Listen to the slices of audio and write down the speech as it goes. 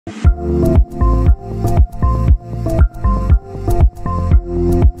I'm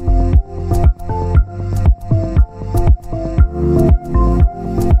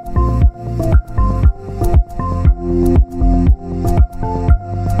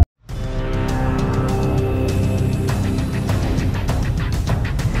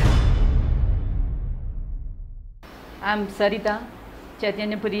Sarita,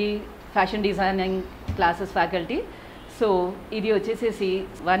 Chaitanyapuri Fashion Designing Classes faculty. So, ఇది వచ్చేసి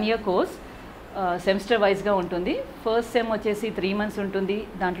 1 year course, semester వైజ్గా ఉంటుంది. ఫస్ట్ సెమ్ వచ్చేసి 3 months ఉంటుంది.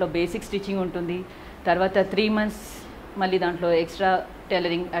 దాంట్లో బేసిక్ స్టిచ్చింగ్ ఉంటుంది. తర్వాత 3 months మళ్ళీ దాంట్లో extra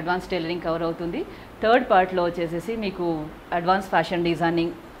tailoring, advance tailoring cover అవుతుంది. థర్డ్ పార్ట్లో వచ్చేసి మీకు advance fashion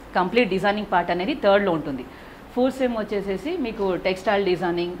designing, complete designing part అనేది థర్డ్లో ఉంటుంది. ఫోర్త్ సెమ్ వచ్చేసి మీకు textile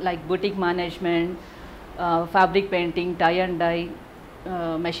designing like boutique management, fabric painting, tie and die,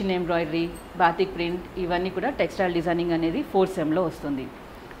 machine embroidery, batik print, ఇవన్నీ కూడా టెక్స్టైల్ డిజైనింగ్ అనేది ఫోర్త్ సెమ్లో వస్తుంది.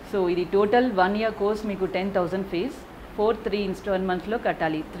 సో ఇది టోటల్ 1 year కోర్స్. మీకు 10,000 ఫీజ్ 3 ఇన్స్టాల్మెంట్స్లో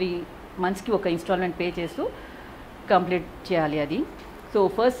కట్టాలి. 3 monthsకి ఒక ఇన్స్టాల్మెంట్ పే చేస్తూ కంప్లీట్ చేయాలి అది. సో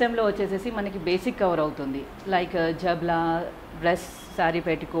ఫస్ట్ సెమ్లో వచ్చేసి మనకి బేసిక్ కవర్ అవుతుంది. లైక్ జబ్లా, డ్రెస్, శారీ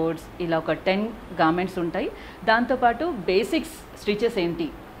పెట్టికోట్స్, ఇలా ఒక 10 garments ఉంటాయి. దాంతోపాటు బేసిక్స్ స్టిచెస్ ఏంటి,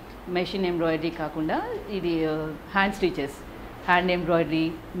 మెషిన్ ఎంబ్రాయిడరీ కాకుండా ఇది hand stitches, hand embroidery,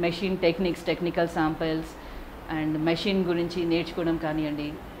 machine techniques, technical samples and machine గురించి నేర్చుకోవడం కానివ్వండి.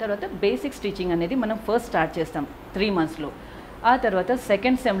 తర్వాత బేసిక్ స్టిచ్చింగ్ అనేది మనం ఫస్ట్ స్టార్ట్ చేస్తాం 3 monthsలో. ఆ తర్వాత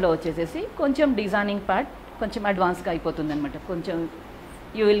సెకండ్ సెమ్లో వచ్చేసి కొంచెం డిజైనింగ్ పార్ట్ కొంచెం అడ్వాన్స్గా అయిపోతుంది అనమాట. కొంచెం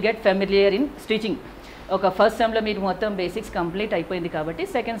you will get familiar in stitching. ఒక ఫస్ట్ సెమ్లో మీరు మొత్తం బేసిక్స్ కంప్లీట్ అయిపోయింది కాబట్టి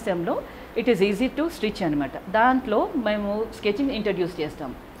second సెమ్లో it is easy to stitch అనమాట. దాంట్లో మేము స్కెచింగ్ ఇంట్రడ్యూస్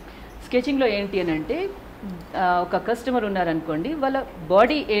చేస్తాం. స్కెచింగ్లో ఏంటి అని అంటే ఒక కస్టమర్ ఉన్నారనుకోండి, వాళ్ళ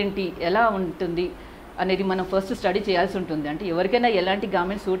బాడీ ఏంటి, ఎలా ఉంటుంది అనేది మనం ఫస్ట్ స్టడీ చేయాల్సి ఉంటుంది. అంటే ఎవరికైనా ఎలాంటి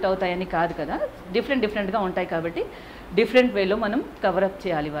గార్మెంట్స్ సూట్ అవుతాయని కాదు కదా, డిఫరెంట్గా ఉంటాయి కాబట్టి డిఫరెంట్ వేలో మనం కవరప్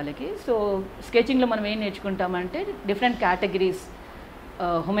చేయాలి వాళ్ళకి. సో స్కెచింగ్లో మనం ఏం నేర్చుకుంటామంటే డిఫరెంట్ కేటగిరీస్,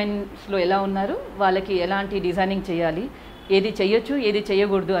 ఉమెన్స్లో ఎలా ఉన్నారు, వాళ్ళకి ఎలాంటి డిజైనింగ్ చేయాలి, ఏది చేయొచ్చు ఏది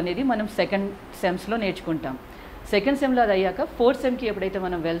చేయకూడదు అనేది మనం సెకండ్ సెమ్స్లో నేర్చుకుంటాం. సెకండ్ సెమ్లో అది అయ్యాక ఫోర్త్ సెమ్కి ఎప్పుడైతే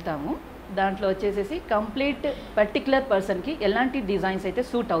మనం వెళ్తామో దాంట్లో వచ్చేసి కంప్లీట్ పర్టికులర్ పర్సన్కి ఎలాంటి డిజైన్స్ అయితే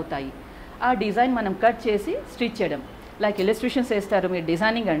సూట్ అవుతాయి ఆ డిజైన్ మనం కట్ చేసి స్టిచ్ చేయడం. లైక్ ఇలస్ట్రేషన్స్ వేస్తారు మీరు,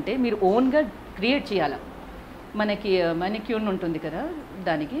 డిజైనింగ్ అంటే మీరు ఓన్గా క్రియేట్ చేయాలి. మనకి మెనిక్యూర్ ఉంటుంది కదా,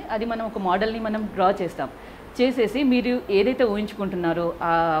 దానికి అది మనం ఒక మోడల్ని మనం డ్రా చేస్తాం. చేసేసి మీరు ఏదైతే ఊహించుకుంటున్నారో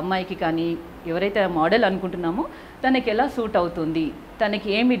ఆ అమ్మాయికి కానీ ఎవరైతే మోడల్ అనుకుంటున్నామో తనకి ఎలా సూట్ అవుతుంది, తనకి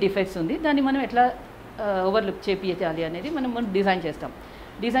ఏమి డిఫెక్ట్స్ ఉంది, దాన్ని మనం ఎట్లా ఓవర్లుక్ చేపించాలి అనేది మనం డిజైన్ చేస్తాం.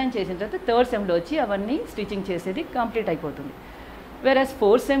 డిజైన్ చేసిన తర్వాత థర్డ్ సెమ్లో వచ్చి అవన్నీ స్టిచ్చింగ్ చేసేది కంప్లీట్ అయిపోతుంది. వేరస్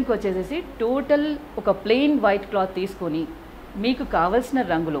ఫోర్త్ సెమ్కి వచ్చేసి టోటల్ ఒక ప్లెయిన్ వైట్ క్లాత్ తీసుకొని మీకు కావాల్సిన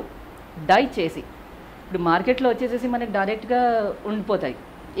రంగులో డై చేసి, ఇప్పుడు మార్కెట్లో వచ్చేసి మనకి డైరెక్ట్గా ఉండిపోతాయి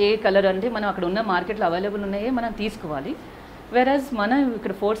ఏ కలర్ అంటే మనం అక్కడ ఉన్న మార్కెట్లో అవైలబుల్ ఉన్నాయే మనం తీసుకోవాలి. వేరస్ మనం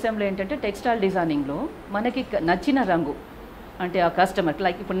ఇక్కడ ఫోర్త్ సెమ్లో ఏంటంటే టెక్స్టైల్ డిజైనింగ్లో మనకి నచ్చిన రంగు, అంటే ఆ కస్టమర్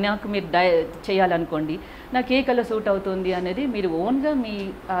లైక్ ఇప్పుడు నాకు మీరు డై చేయాలనుకోండి, నాకు ఏ కలర్ సూట్ అవుతుంది అనేది మీరు ఓన్గా మీ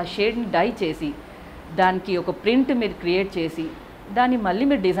ఆ షేడ్ని డై చేసి దానికి ఒక ప్రింట్ మీరు క్రియేట్ చేసి దాన్ని మళ్ళీ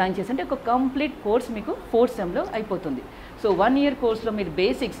మీరు డిజైన్ చేసి అంటే ఒక కంప్లీట్ కోర్స్ మీకు ఫోర్త్ సెమ్లో అయిపోతుంది. సో 1 year కోర్స్లో మీరు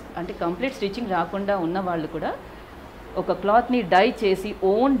బేసిక్స్ అంటే కంప్లీట్ స్టిచ్చింగ్ రాకుండా ఉన్న వాళ్ళు కూడా ఒక క్లాత్ని డై చేసి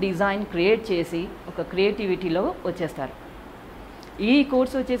ఓన్ డిజైన్ క్రియేట్ చేసి ఒక క్రియేటివిటీలో వచ్చేస్తారు. ఈ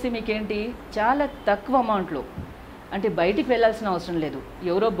కోర్స్ వచ్చేసి మీకేంటి చాలా తక్కువ అమౌంట్లో, అంటే బయటికి వెళ్ళాల్సిన అవసరం లేదు,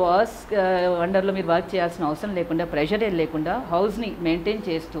 ఎవరో బాస్ అండర్లో మీరు వర్క్ చేయాల్సిన అవసరం లేకుండా, ప్రెషర్ ఏం లేకుండా హౌస్ని మెయింటైన్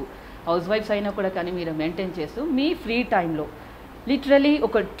చేస్తూ, హౌస్ వైఫ్స్ అయినా కూడా కానీ మీరు మెయింటైన్ చేస్తూ మీ ఫ్రీ టైంలో లిటరలీ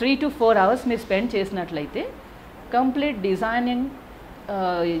ఒక 3 to 4 hours మీరు స్పెండ్ చేసినట్లయితే కంప్లీట్ డిజైనింగ్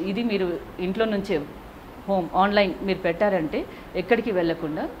ఇది మీరు ఇంట్లో నుంచే హోమ్ ఆన్లైన్ మీరు పెట్టారంటే ఎక్కడికి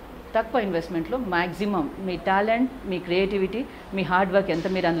వెళ్ళకుండా తక్కువ ఇన్వెస్ట్మెంట్లో మ్యాక్సిమం మీ టాలెంట్, మీ క్రియేటివిటీ, మీ హార్డ్ వర్క్ ఎంత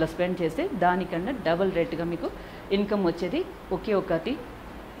మీరు అందులో స్పెండ్ చేస్తే దానికన్నా డబుల్ రేట్గా మీకు ఇన్కమ్ వచ్చేది ఒకే ఒకటి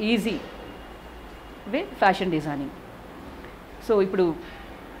easy way fashion designing. So ఇప్పుడు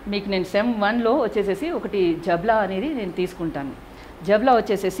మీకు నేను సెమ్ 1లో వచ్చేసేసి ఒకటి జబ్లా అనేది నేను తీసుకుంటాను. జబ్లా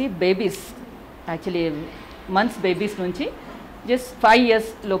వచ్చేసేసి బేబీస్, యాక్చువల్లీ మంత్స్ బేబీస్ నుంచి జస్ట్ 5 years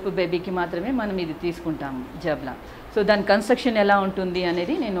లోపు బేబీకి మాత్రమే మనం ఇది తీసుకుంటాము జబ్లా. సో దాని కన్స్ట్రక్షన్ ఎలా ఉంటుంది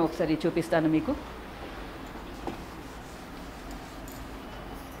అనేది నేను ఒకసారి చూపిస్తాను మీకు.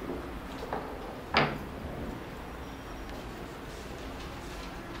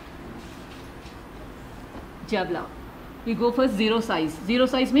 Jabla. We go first 0 size. 0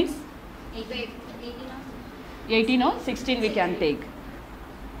 size means 18 or 16 we can take.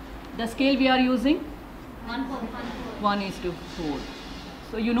 The scale we are using 1:4.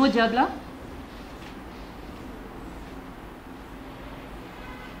 So you know Jabla?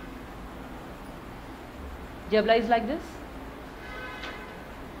 Jabla is like this?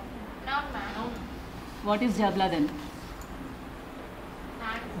 No, ma'am. What is Jabla then?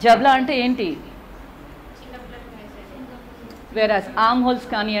 Jabla ante enti? Whereas arm holes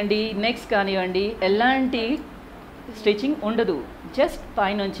కానివ్వండి next కానివ్వండి ఎలాంటి stitching ఉండదు, just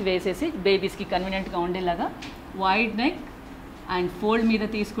పైనుంచి వేసేసి బేబీస్కి కన్వీనియంట్గా ఉండేలాగా wide neck and fold మీద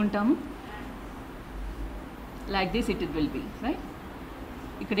తీసుకుంటాము. Like this it will be right.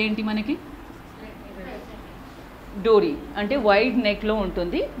 ఇక్కడ ఏంటి మనకి డోరీ అంటే వైడ్ నెక్లో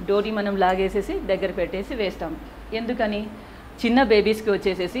ఉంటుంది. డోరీ మనం లాగేసేసి దగ్గర పెట్టేసి వేస్తాం. ఎందుకని? చిన్న బేబీస్కి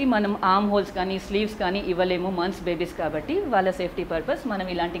వచ్చేసేసి మనం ఆర్మ్ హోల్స్ కానీ స్లీవ్స్ కానీ ఇవ్వలేము, మంత్స్ బేబీస్ కాబట్టి వాళ్ళ సేఫ్టీ పర్పస్ మనం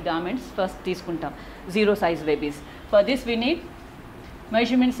ఇలాంటి గార్మెంట్స్ ఫస్ట్ తీసుకుంటాం, 0 size babies. For this we need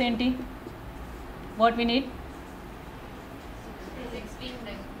measurements ఏంటి? What we need?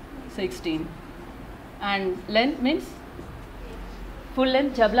 16 and length means full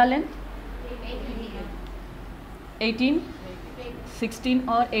length, Jabla length 18, 16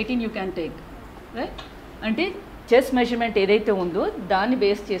 or 18 you can take, right? అంటే చెస్ట్ మెజర్మెంట్ ఏదైతే ఉందో దాన్ని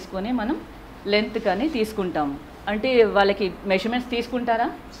బేస్ చేసుకొని మనం లెంత్ కానీ తీసుకుంటాము. అంటే వాళ్ళకి మెజర్మెంట్స్ తీసుకుంటారా?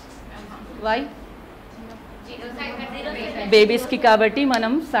 వై? బేబీస్కి కాబట్టి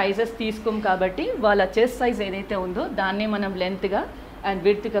మనం సైజెస్ తీసుకోం కాబట్టి వాళ్ళ చెస్ట్ సైజ్ ఏదైతే ఉందో దాన్ని మనం లెంత్గా అండ్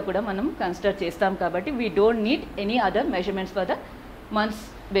విడ్త్గా కూడా మనం కన్సిడర్ చేస్తాం కాబట్టి we don't need any other measurements for the months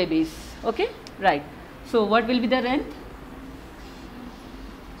babies. Okay, right. So what will be the length?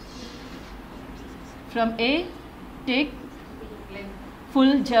 From A take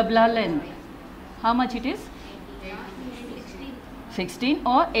full Jabla length. How much it is? 16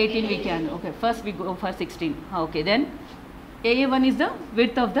 or 18 we can. Okay, first we go for 16. Okay, then AA1 is the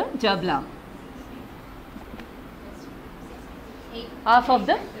width of the Jabla. Half of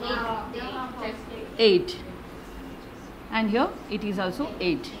the 8. And here it is also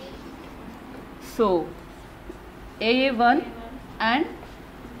 8. So AA1 and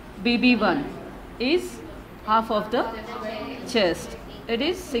BB1 is half of the chest. It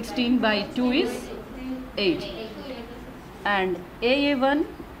is 16 by 2 is 8 and AA1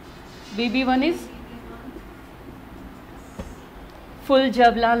 BB1 is full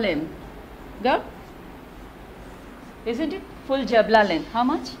Jabla length. Got? Isn't it? Full Jabla length. How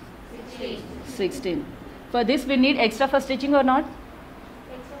much? 16. For this we need extra for stitching or not?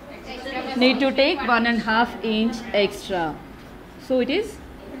 Need to take 1.5 inch extra. So it is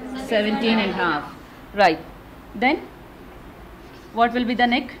 17.5. Right. Then what will be the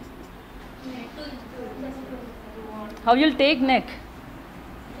neck? How you'll take neck?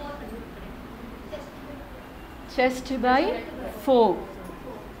 Chest by 4.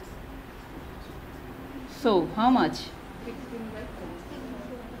 So how much?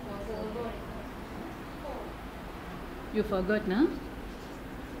 You forgot, na?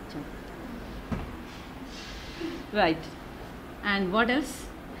 Right. And what else?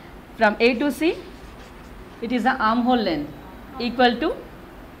 From A to C, it is the armhole length equal to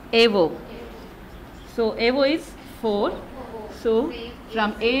AO. So AO is 4. So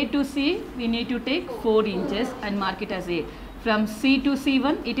from A to C we need to take 4 inches and mark it as A. From C to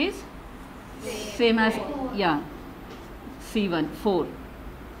C1 it is same as, yeah, C1, 4.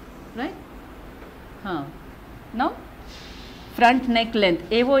 Right? Now front neck length.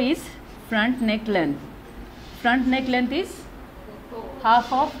 AO is front neck length. Front neck length is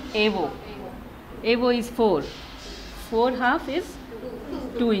half of AO. AO is 4. 4 half is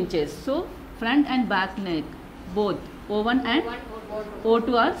 2 inches. So front and back neck both O1 and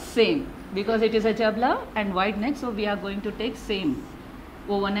O2 are same because it is a Jabla and wide neck. So we are going to take same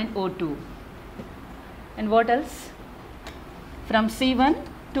O1 and O2. And what else? From C1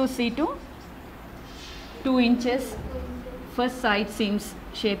 to C2, 2 inches first side seams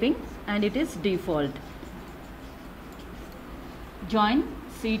shaping and it is default. Join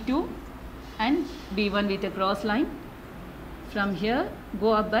C2 and B1 with a cross line. From here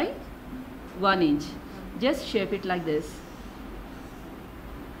go up by 1 inch. Just shape it like this.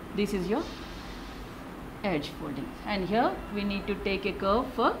 This is your edge folding and here we need to take a curve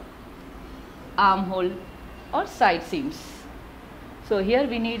for armhole or side seams. So here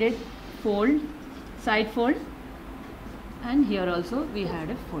we need a fold, side fold, and here also we had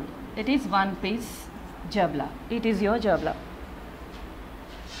a fold. It is one piece Jabla. It is your Jabla.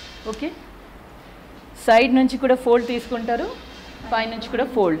 Okay, side నుంచి కూడా fold తీసుకుంటారు, పై నుంచి కూడా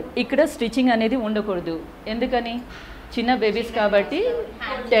fold. ఇక్కడ stitching అనేది ఉండకూడదు. ఎందుకని? చిన్న బేబీస్ కాబట్టి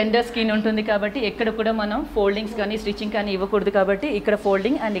టెండర్ స్కిన్ ఉంటుంది కాబట్టి ఎక్కడ కూడా మనం ఫోల్డింగ్స్ కానీ స్టిచ్చింగ్ కానీ ఇవ్వకూడదు కాబట్టి ఇక్కడ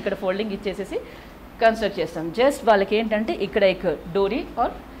ఫోల్డింగ్ అండ్ ఇక్కడ ఫోల్డింగ్ ఇచ్చేసేసి కన్స్ట్రక్ట్ చేస్తాం. జస్ట్ వాళ్ళకి ఏంటంటే ఇక్కడ డోరీ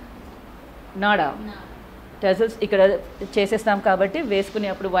ఆర్ నాడా టజల్స్ ఇక్కడ చేసేస్తాం కాబట్టి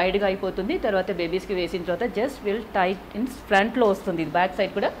వేసుకునేప్పుడు వైడ్గా అయిపోతుంది. తర్వాత బేబీస్కి వేసిన తర్వాత జస్ట్ విల్ టైట్ ఇన్ ఫ్రంట్లో వస్తుంది. ఇది బ్యాక్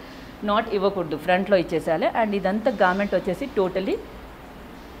సైడ్ కూడా నాట్ ఇవ్వకూడదు, ఫ్రంట్లో ఇచ్చేసేయాలి. అండ్ ఇదంతా గార్మెంట్ వచ్చేసి టోటలీ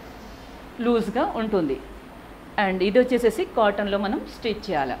లూజ్గా ఉంటుంది. అండ్ ఇది వచ్చేసేసి కాటన్లో మనం స్టిచ్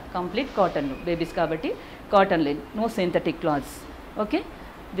చేయాలి, కంప్లీట్ కాటన్ బేబీస్ కాబట్టి cotton line, no synthetic clothes. Okay,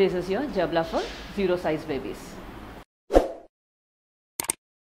 this is your జబ్లా for 0 size babies.